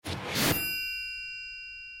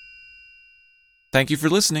Thank you for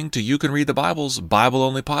listening to You Can Read the Bible's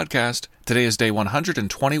Bible-only podcast. Today is day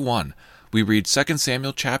 121. We read 2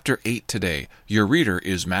 Samuel chapter 8 today. Your reader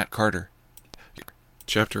is Matt Carter.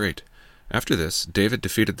 Chapter 8. After this, David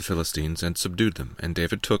defeated the Philistines and subdued them, and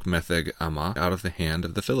David took Metheg-ammah out of the hand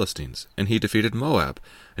of the Philistines. And he defeated Moab,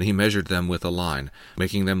 and he measured them with a line,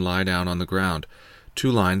 making them lie down on the ground.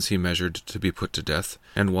 2 lines he measured to be put to death,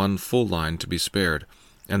 and 1 full line to be spared.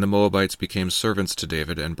 And the Moabites became servants to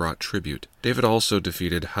David and brought tribute. David also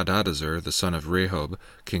defeated Hadadezer, the son of Rehob,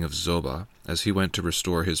 king of Zobah, as he went to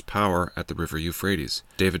restore his power at the river Euphrates.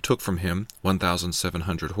 David took from him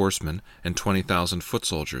 1,700 horsemen and 20,000 foot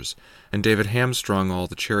soldiers. And David hamstrung all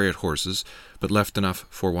the chariot horses, but left enough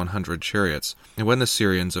for 100 chariots. And when the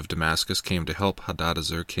Syrians of Damascus came to help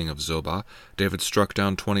Hadadezer, king of Zobah, David struck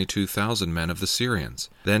down 22,000 men of the Syrians.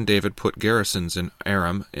 Then David put garrisons in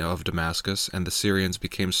Aram of Damascus, and the Syrians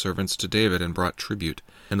became servants to David and brought tribute.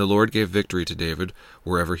 And the Lord gave victory to David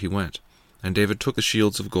wherever he went. And David took the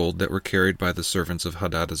shields of gold that were carried by the servants of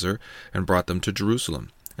Hadadezer, and brought them to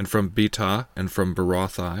Jerusalem. And from Betah and from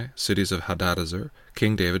Berothai, cities of Hadadezer,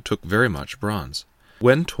 King David took very much bronze.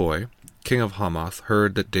 When Toi, king of Hamath,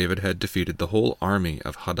 heard that David had defeated the whole army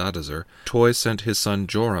of Hadadezer, Toi sent his son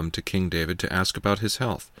Joram to King David to ask about his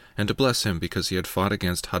health, and to bless him because he had fought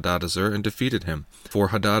against Hadadezer and defeated him, for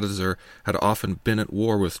Hadadezer had often been at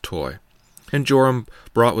war with Toi. And Joram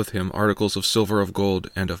brought with him articles of silver, of gold,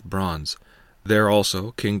 and of bronze. There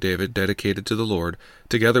also King David dedicated to the Lord,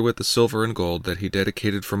 together with the silver and gold that he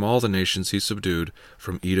dedicated from all the nations he subdued,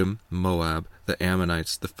 from Edom, Moab, the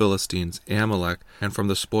Ammonites, the Philistines, Amalek, and from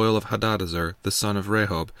the spoil of Hadadezer, the son of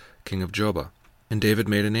Rehob, king of Jobah. And David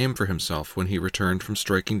made a name for himself when he returned from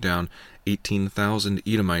striking down 18,000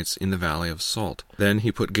 Edomites in the valley of Salt. Then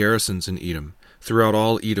he put garrisons in Edom. Throughout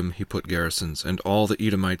all Edom he put garrisons, and all the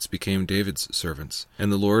Edomites became David's servants.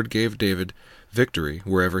 And the Lord gave David victory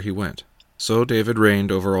wherever he went. So David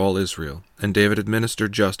reigned over all Israel, and David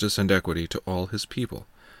administered justice and equity to all his people.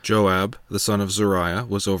 Joab, the son of Zeruiah,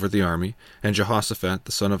 was over the army, and Jehoshaphat,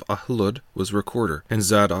 the son of Ahilud, was recorder, and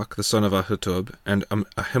Zadok, the son of Ahitub, and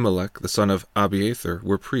Ahimelech, the son of Abiathar,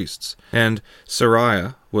 were priests, and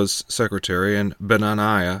Seraiah was secretary, and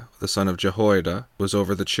Benaniah, the son of Jehoiada, was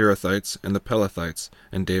over the Cherethites and the Pelethites,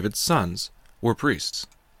 and David's sons were priests.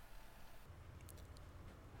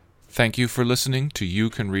 Thank you for listening to You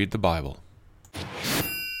Can Read the Bible.